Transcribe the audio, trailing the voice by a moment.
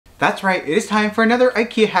That's right, it is time for another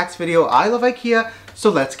IKEA Hacks video. I love IKEA,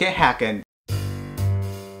 so let's get hacking.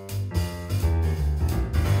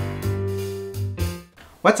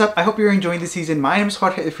 What's up? I hope you're enjoying the season. My name is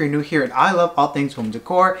Jorge if you're new here, and I love all things home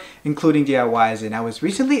decor, including DIYs. And I was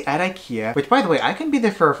recently at IKEA, which by the way, I can be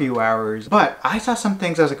there for a few hours, but I saw some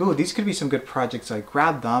things I was like, oh, these could be some good projects, so I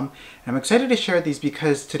grabbed them. And I'm excited to share these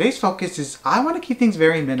because today's focus is I want to keep things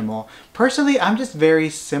very minimal. Personally, I'm just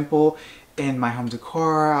very simple in my home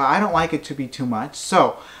decor. I don't like it to be too much.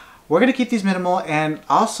 So we're going to keep these minimal and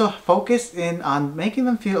also focus in on making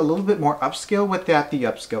them feel a little bit more upscale without the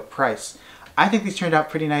upscale price. I think these turned out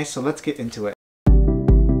pretty nice, so let's get into it.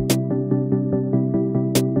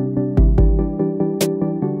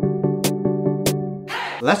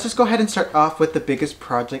 Let's just go ahead and start off with the biggest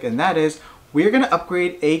project, and that is we're going to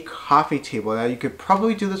upgrade a coffee table. Now you could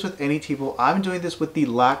probably do this with any table. I'm doing this with the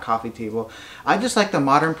La coffee table. I just like the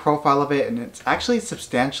modern profile of it, and it's actually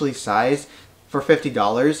substantially sized for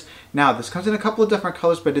 $50. Now this comes in a couple of different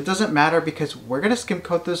colors, but it doesn't matter because we're going to skim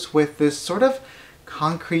coat this with this sort of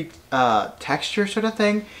concrete texture sort of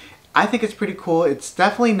thing. I think it's pretty cool. It's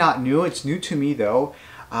definitely not new. It's new to me though,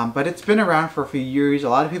 but it's been around for a few years. A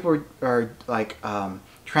lot of people are like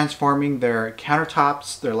transforming their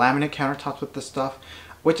countertops, their laminate countertops with this stuff,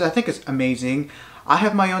 which I think is amazing. I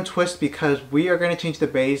have my own twist because we are going to change the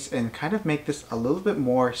base and kind of make this a little bit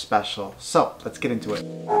more special. So let's get into it.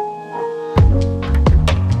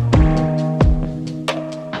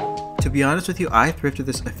 To be honest with you, I thrifted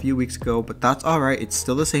this a few weeks ago, but that's alright, it's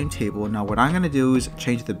still the same table. Now what I'm going to do is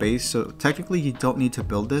change the base, so technically you don't need to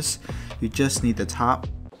build this, you just need the top.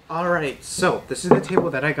 Alright, so this is the table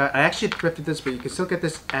that I got. I actually thrifted this, but you can still get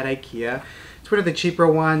this at IKEA. It's one of the cheaper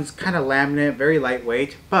ones, kind of laminate, very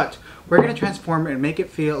lightweight, but we're going to transform it and make it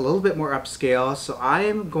feel a little bit more upscale. So I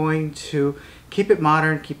am going to keep it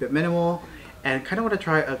modern, keep it minimal, and kind of want to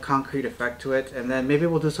try a concrete effect to it, and then maybe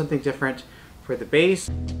we'll do something different for the base.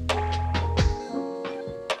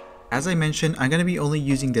 As I mentioned, I'm going to be only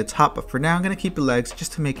using the top, but for now I'm going to keep the legs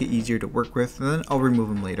just to make it easier to work with, and then I'll remove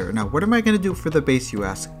them later. Now what am I going to do for the base, you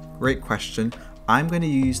ask? Great question. I'm going to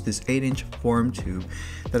use this 8-inch form tube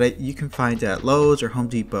that you can find at Lowe's or Home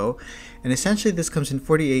Depot, and essentially this comes in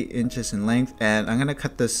 48 inches in length, and I'm going to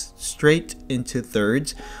cut this straight into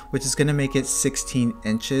thirds, which is going to make it 16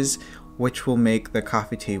 inches, which will make the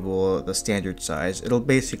coffee table the standard size. It'll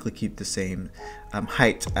basically keep the same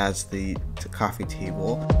height as the coffee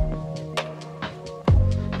table.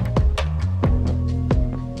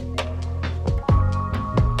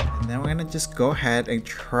 And then we're gonna just go ahead and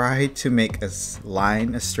try to make a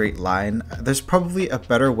straight line. There's probably a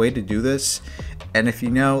better way to do this, and if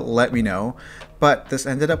you know, let me know. But this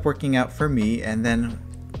ended up working out for me, and then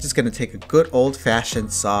just gonna take a good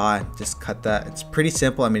old-fashioned saw and just cut that. It's pretty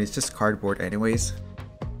simple. I mean, it's just cardboard anyways.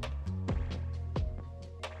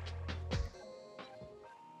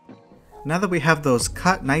 Now that we have those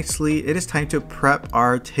cut nicely, it is time to prep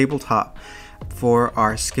our tabletop for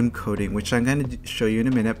our skim coating, which I'm going to show you in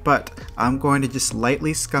a minute, but I'm going to just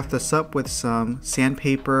lightly scuff this up with some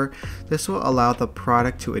sandpaper. This will allow the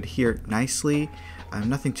product to adhere nicely.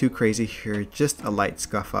 Nothing too crazy here, just a light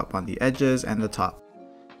scuff up on the edges and the top.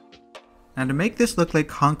 Now to make this look like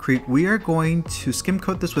concrete, we are going to skim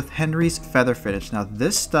coat this with Henry's Feather Finish. Now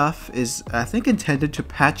this stuff is, I think, intended to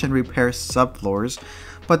patch and repair subfloors,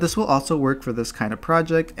 but this will also work for this kind of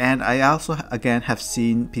project, and I also, again, have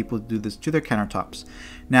seen people do this to their countertops.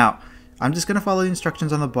 Now, I'm just going to follow the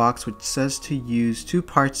instructions on the box, which says to use 2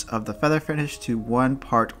 parts of the Feather Finish to 1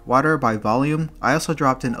 part water by volume. I also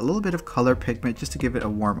dropped in a little bit of color pigment just to give it a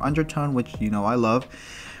warm undertone, which you know I love.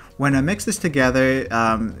 When I mix this together,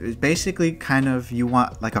 it's basically kind of, you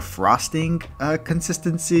want like a frosting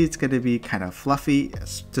consistency. It's going to be kind of fluffy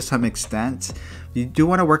to some extent. You do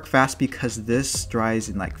want to work fast because this dries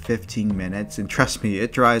in like 15 minutes, and trust me,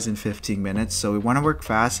 it dries in 15 minutes, so we want to work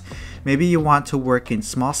fast. Maybe you want to work in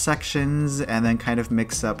small sections and then kind of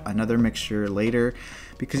mix up another mixture later,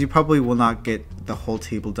 because you probably will not get the whole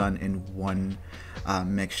table done in one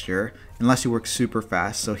mixture unless you work super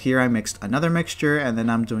fast. So here I mixed another mixture, and then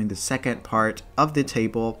I'm doing the second part of the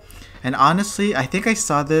table. And honestly, I think I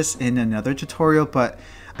saw this in another tutorial, but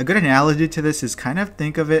a good analogy to this is kind of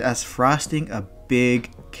think of it as frosting a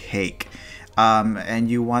big cake.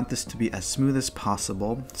 And you want this to be as smooth as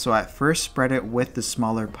possible. So I first spread it with the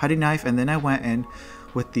smaller putty knife, and then I went in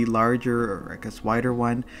with the larger, or I guess wider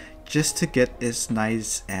one, just to get this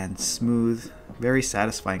nice and smooth. Very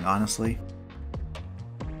satisfying, honestly.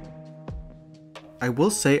 I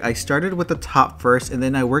will say I started with the top first and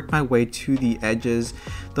then I worked my way to the edges.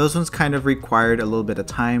 Those ones kind of required a little bit of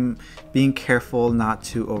time, being careful not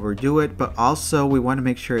to overdo it, but also we want to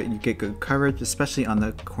make sure you get good coverage, especially on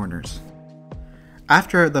the corners.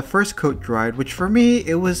 After the first coat dried, which for me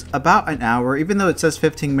it was about an hour, even though it says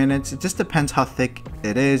 15 minutes, it just depends how thick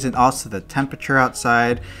it is and also the temperature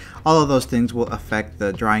outside. All of those things will affect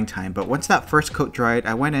the drying time. But once that first coat dried,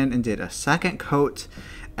 I went in and did a second coat,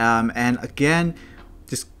 and again,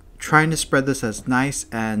 just trying to spread this as nice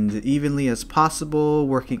and evenly as possible,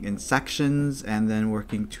 working in sections and then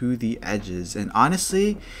working to the edges. And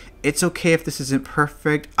honestly, it's okay if this isn't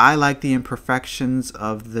perfect. I like the imperfections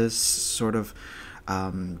of this sort of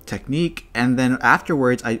technique. And then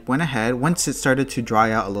afterwards, I went ahead, once it started to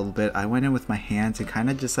dry out a little bit, I went in with my hands and kind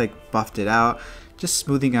of just like buffed it out, just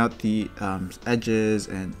smoothing out the edges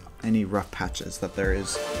and any rough patches that there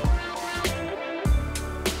is.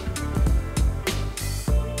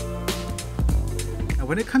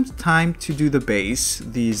 When it comes time to do the base,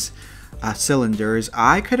 these cylinders,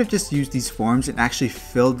 I could have just used these forms and actually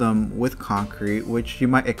filled them with concrete, which you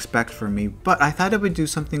might expect from me, but I thought I would do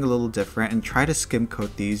something a little different and try to skim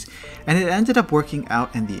coat these, and it ended up working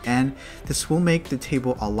out in the end. This will make the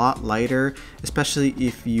table a lot lighter, especially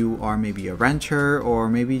if you are maybe a renter or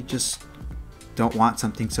maybe just don't want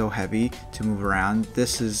something so heavy to move around.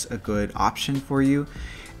 This is a good option for you.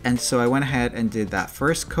 And so I went ahead and did that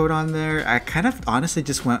first coat on there. I kind of honestly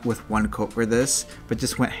just went with one coat for this, but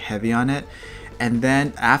just went heavy on it. And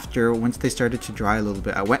then after, once they started to dry a little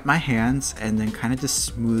bit, I wet my hands and then kind of just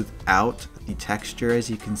smoothed out the texture, as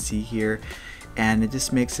you can see here. And it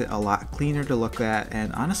just makes it a lot cleaner to look at.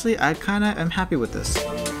 And honestly, I kind of am happy with this.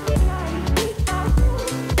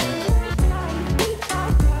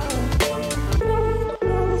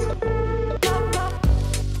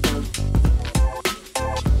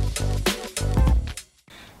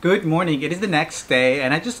 Good morning, it is the next day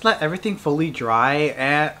and I just let everything fully dry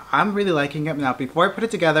and I'm really liking it. Now before I put it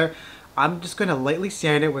together, I'm just going to lightly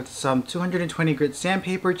sand it with some 220 grit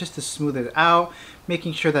sandpaper just to smooth it out,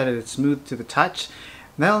 making sure that it's smooth to the touch.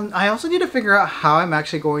 Now I also need to figure out how I'm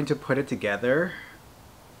actually going to put it together.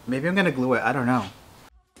 Maybe I'm going to glue it, I don't know.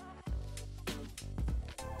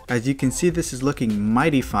 As you can see, this is looking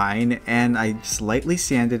mighty fine and I just lightly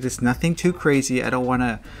sanded. It's nothing too crazy. I don't want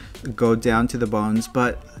to go down to the bones,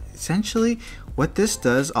 but essentially what this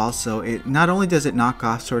does also, it not only does it knock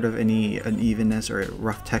off sort of any unevenness or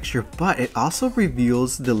rough texture, but it also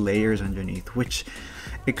reveals the layers underneath, which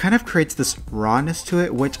it kind of creates this rawness to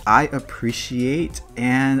it, which I appreciate.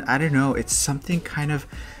 And I don't know, it's something kind of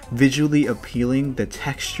visually appealing. The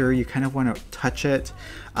texture, you kind of want to touch it.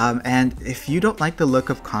 And if you don't like the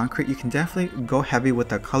look of concrete, you can definitely go heavy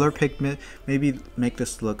with a color pigment, maybe make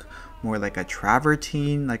this look more like a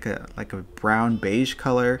travertine, like a brown beige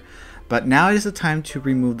color. But now is the time to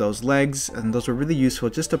remove those legs, and those were really useful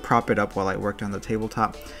just to prop it up while I worked on the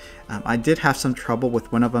tabletop. I did have some trouble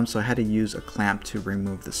with one of them, so I had to use a clamp to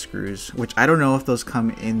remove the screws, which I don't know if those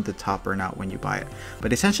come in the top or not when you buy it.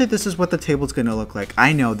 But essentially this is what the table's gonna look like.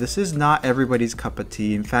 I know this is not everybody's cup of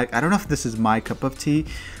tea. In fact, I don't know if this is my cup of tea,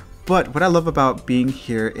 but what I love about being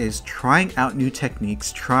here is trying out new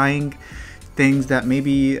techniques, trying things that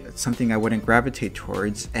maybe something I wouldn't gravitate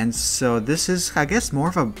towards. And so this is, I guess, more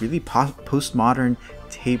of a really postmodern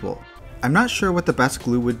table. I'm not sure what the best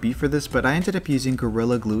glue would be for this, but I ended up using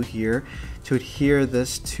Gorilla Glue here to adhere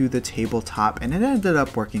this to the tabletop, and it ended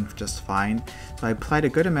up working just fine. So I applied a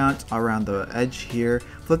good amount around the edge here,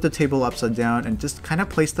 flipped the table upside down, and just kind of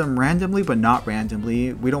placed them randomly, but not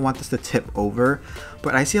randomly. We don't want this to tip over,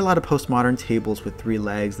 but I see a lot of postmodern tables with 3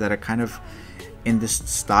 legs that are kind of in this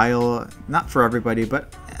style. Not for everybody,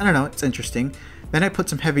 but I don't know, it's interesting. Then I put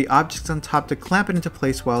some heavy objects on top to clamp it into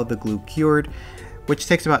place while the glue cured, which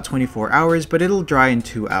takes about 24 hours, but it'll dry in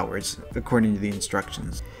 2 hours, according to the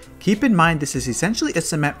instructions. Keep in mind this is essentially a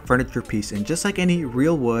cement furniture piece, and just like any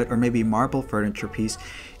real wood or maybe marble furniture piece,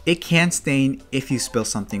 it can stain if you spill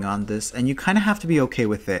something on this, and you kind of have to be okay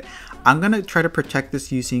with it. I'm going to try to protect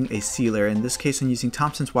this using a sealer. In this case, I'm using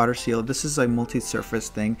Thompson's Water Seal. This is a multi-surface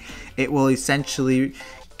thing. It will essentially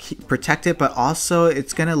protect it, but also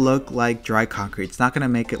it's going to look like dry concrete. It's not going to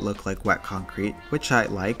make it look like wet concrete, which I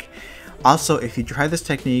like. Also, if you try this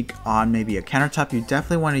technique on maybe a countertop, you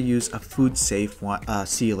definitely want to use a food safe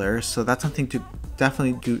sealer. So that's something to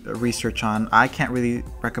definitely do research on. I can't really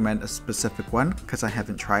recommend a specific one because I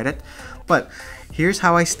haven't tried it. But here's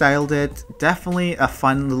how I styled it. Definitely a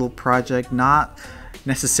fun little project, not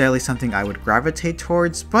necessarily something I would gravitate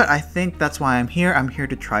towards, but I think that's why I'm here. I'm here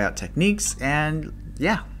to try out techniques, and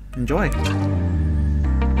yeah, enjoy.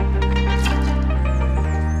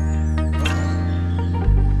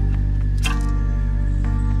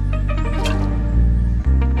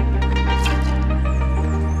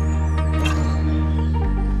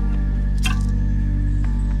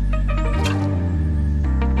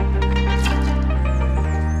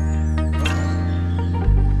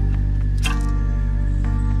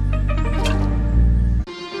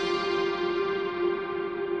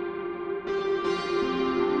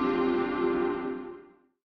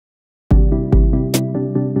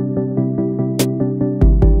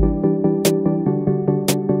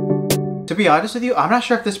 be honest with you, I'm not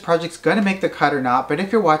sure if this project's gonna make the cut or not, but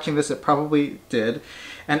if you're watching this, it probably did.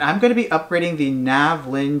 And I'm gonna be upgrading the Nav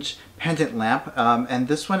Linge pendant lamp, and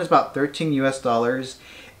this one is about 13 US dollars.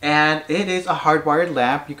 And it is a hardwired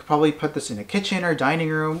lamp. You could probably put this in a kitchen or dining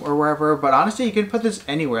room or wherever, but honestly, you can put this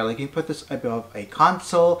anywhere. Like you can put this above a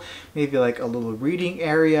console, maybe like a little reading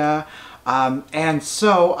area. And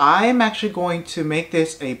so I'm actually going to make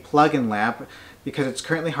this a plug-in lamp because it's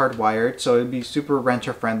currently hardwired, so it'd be super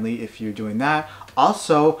renter friendly if you're doing that.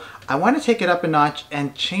 Also, I want to take it up a notch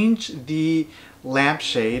and change the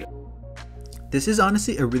lampshade. This is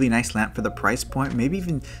honestly a really nice lamp for the price point, maybe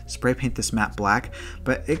even spray paint this matte black,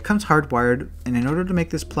 but it comes hardwired, and in order to make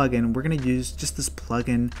this plug-in, we're going to use just this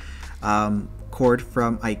plug-in cord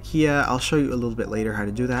from IKEA. I'll show you a little bit later how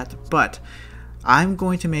to do that, but I'm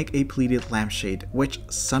going to make a pleated lampshade, which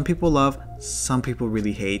some people love, some people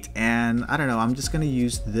really hate, and I don't know, I'm just going to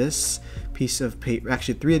use this piece of paper,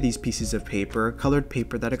 actually 3 of these pieces of paper, colored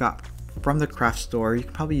paper that I got from the craft store. You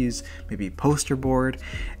can probably use maybe poster board,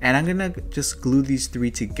 and I'm gonna just glue these 3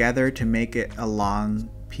 together to make it a long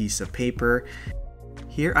piece of paper.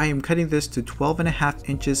 Here I am cutting this to 12.5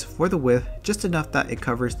 inches for the width, just enough that it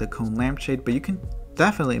covers the cone lampshade, but you can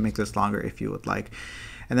definitely make this longer if you would like.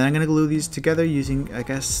 And then I'm gonna glue these together using, I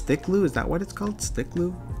guess, stick glue. Is that what it's called? Stick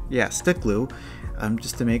glue? Yeah, stick glue,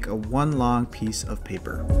 just to make a one long piece of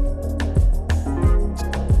paper.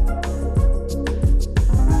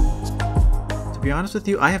 To be honest with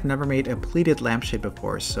you, I have never made a pleated lampshade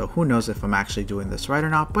before, so who knows if I'm actually doing this right or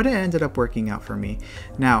not, but it ended up working out for me.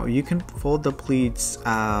 Now, you can fold the pleats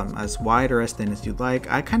as wide or as thin as you'd like.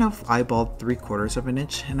 I kind of eyeballed 3/4 of an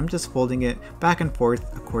inch, and I'm just folding it back and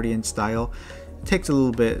forth accordion style. It takes a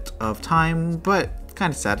little bit of time, but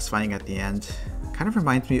kind of satisfying at the end. Kind of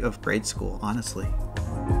reminds me of grade school, honestly.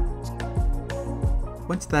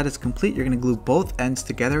 Once that is complete, you're going to glue both ends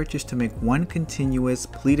together just to make one continuous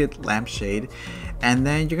pleated lampshade, and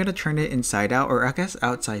then you're going to turn it inside out, or I guess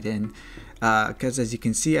outside in, because as you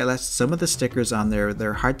can see, I left some of the stickers on there.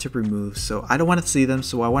 They're hard to remove, so I don't want to see them,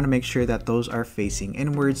 so I want to make sure that those are facing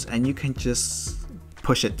inwards, and you can just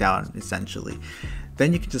push it down essentially.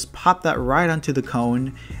 Then you can just pop that right onto the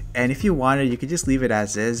cone, and if you wanted, you could just leave it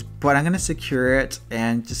as is, but I'm going to secure it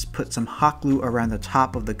and just put some hot glue around the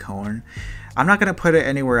top of the cone. I'm not going to put it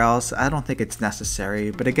anywhere else. I don't think it's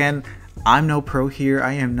necessary, but again, I'm no pro here.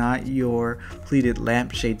 I am not your pleated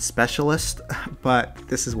lampshade specialist, but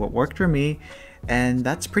this is what worked for me, and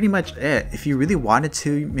that's pretty much it. If you really wanted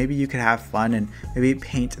to, maybe you could have fun and maybe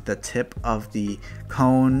paint the tip of the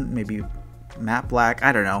cone, maybe matte black,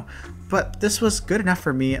 I don't know, but this was good enough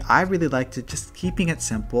for me. I really liked it, just keeping it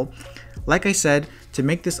simple. Like I said, to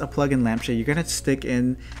make this a plug-in lampshade, you're gonna stick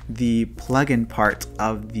in the plug-in part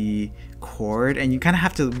of the cord, and you kind of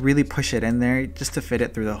have to really push it in there just to fit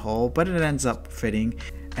it through the hole, but it ends up fitting.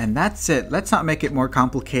 And that's it. Let's not make it more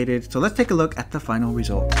complicated. So let's take a look at the final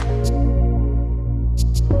result.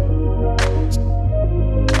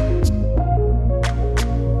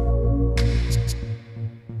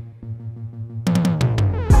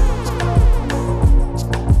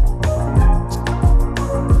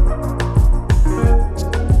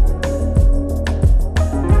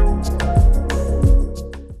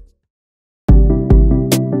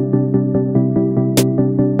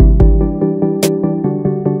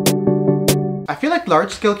 I feel like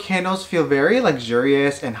large scale candles feel very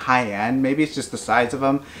luxurious and high-end. Maybe it's just the size of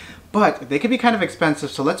them, but they can be kind of expensive.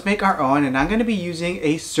 So let's make our own, and I'm going to be using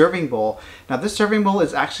a serving bowl. Now this serving bowl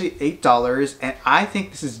is actually $8, and I think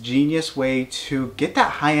this is a genius way to get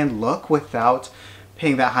that high-end look without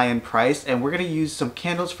paying that high-end price. And we're going to use some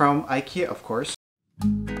candles from IKEA, of course.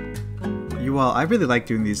 You all, I really like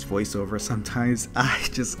doing these voiceovers sometimes. I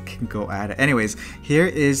just can go at it. Anyways, here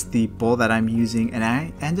is the bowl that I'm using, and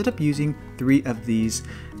I ended up using 3 of these,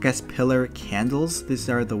 I guess, pillar candles. These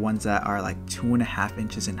are the ones that are like 2.5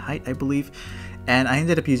 inches in height, I believe. And I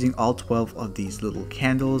ended up using all 12 of these little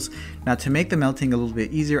candles. Now to make the melting a little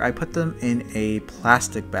bit easier, I put them in a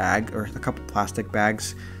plastic bag, or a couple plastic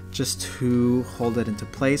bags, just to hold it into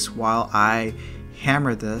place while I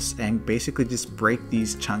hammer this and basically just break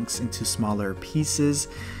these chunks into smaller pieces.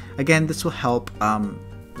 Again, this will help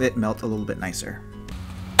it melt a little bit nicer.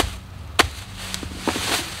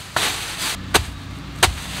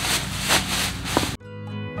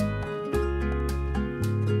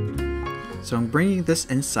 So I'm bringing this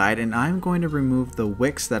inside, and I'm going to remove the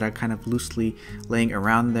wicks that are kind of loosely laying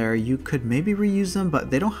around there. You could maybe reuse them,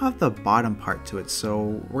 but they don't have the bottom part to it.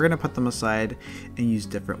 So we're gonna put them aside and use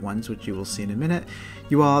different ones, which you will see in a minute.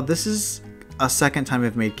 You all, this is a second time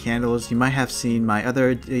I've made candles. You might have seen my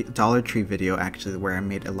other Dollar Tree video actually, where I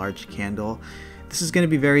made a large candle. This is going to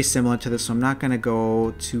be very similar to this, so I'm not going to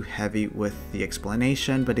go too heavy with the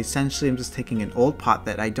explanation, but essentially I'm just taking an old pot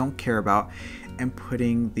that I don't care about and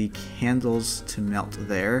putting the candles to melt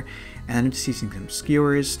there, and I'm just using some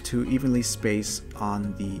skewers to evenly space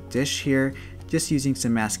on the dish here, just using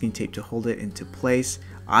some masking tape to hold it into place.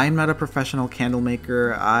 I'm not a professional candle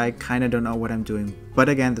maker, I kind of don't know what I'm doing, but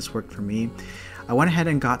again, this worked for me. I went ahead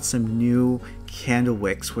and got some new candle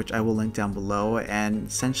wicks, which I will link down below, and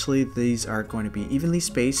essentially these are going to be evenly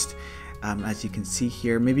spaced, as you can see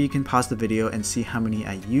here. Maybe you can pause the video and see how many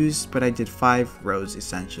I used, but I did 5 rows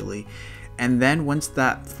essentially. And then once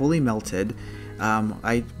that fully melted,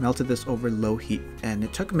 I melted this over low heat, and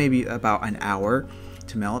it took maybe about an hour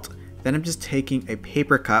to melt. Then I'm just taking a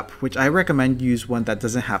paper cup, which I recommend use one that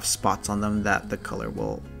doesn't have spots on them that the color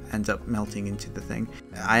will end up melting into the thing.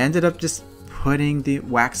 I ended up just putting the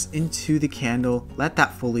wax into the candle, let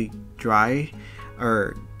that fully dry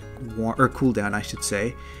or cool down, I should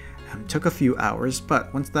say. Took a few hours,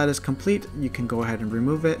 but once that is complete, you can go ahead and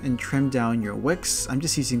remove it and trim down your wicks. I'm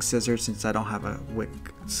just using scissors since I don't have a wick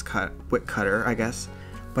cutter, I guess.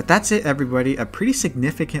 But that's it, everybody. A pretty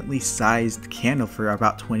significantly sized candle for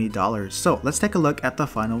about $20. So let's take a look at the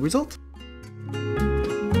final result.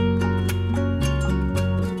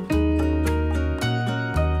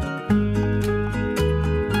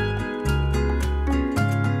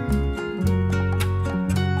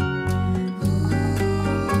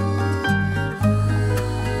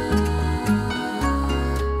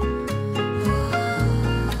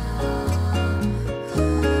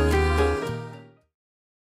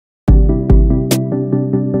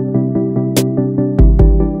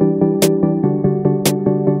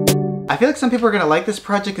 I feel like some people are going to like this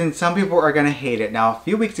project and some people are going to hate it. Now, a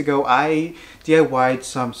few weeks ago, I DIY'd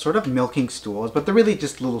some sort of milking stools, but they're really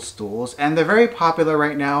just little stools, and they're very popular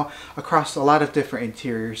right now across a lot of different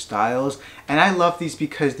interior styles. And I love these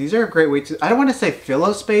because these are a great way to, I don't want to say fill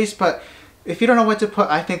a space, but if you don't know what to put,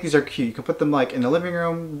 I think these are cute. You can put them like in the living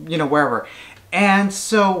room, you know, wherever. And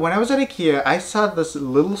so when I was at IKEA, I saw this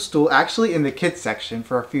little stool actually in the kids section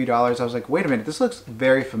for a few dollars. I was like, wait a minute, this looks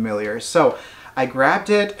very familiar. So I grabbed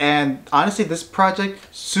it, and honestly, this project,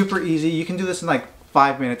 super easy. You can do this in like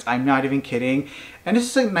 5 minutes. I'm not even kidding. And this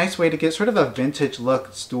is a nice way to get sort of a vintage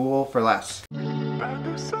look stool for less.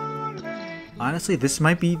 Honestly, this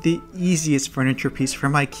might be the easiest furniture piece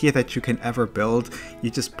from IKEA that you can ever build.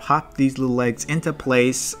 You just pop these little legs into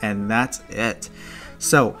place and that's it.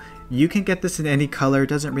 So you can get this in any color, it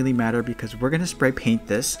doesn't really matter because we're going to spray paint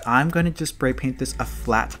this. I'm going to just spray paint this a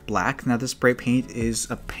flat black. Now the spray paint is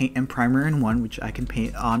a paint and primer in one, which I can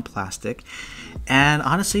paint on plastic. And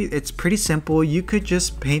honestly, it's pretty simple. You could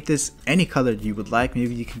just paint this any color you would like.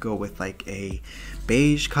 Maybe you can go with like a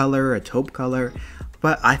beige color, a taupe color.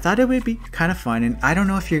 But I thought it would be kind of fun, and I don't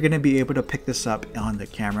know if you're going to be able to pick this up on the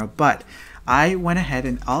camera, but I went ahead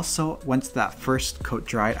and also, once that first coat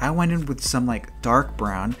dried, I went in with some like dark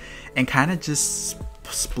brown and kind of just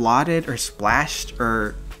splotted or splashed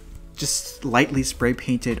or just lightly spray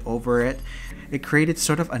painted over it. It created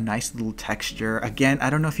sort of a nice little texture. Again, I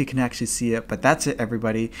don't know if you can actually see it, but that's it,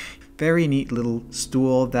 everybody. Very neat little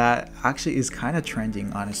stool that actually is kind of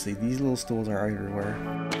trending, honestly. These little stools are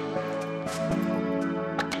everywhere.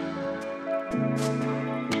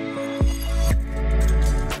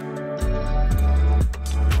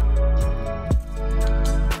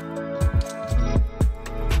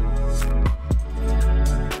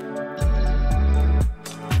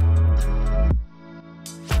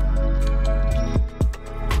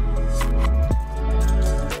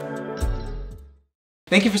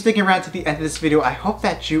 Thank you for sticking around to the end of this video. I hope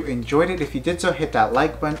that you enjoyed it. If you did so, hit that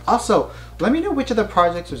like button. Also, let me know which of the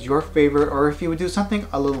projects was your favorite or if you would do something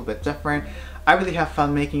a little bit different. I really have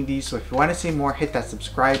fun making these, so if you want to see more, hit that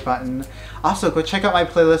subscribe button. Also, go check out my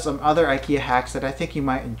playlist of other IKEA hacks that I think you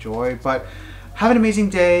might enjoy. But have an amazing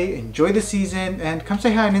day, enjoy the season, and come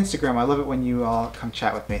say hi on Instagram. I love it when you all come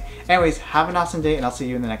chat with me. Anyways, have an awesome day, and I'll see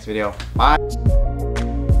you in the next video. Bye!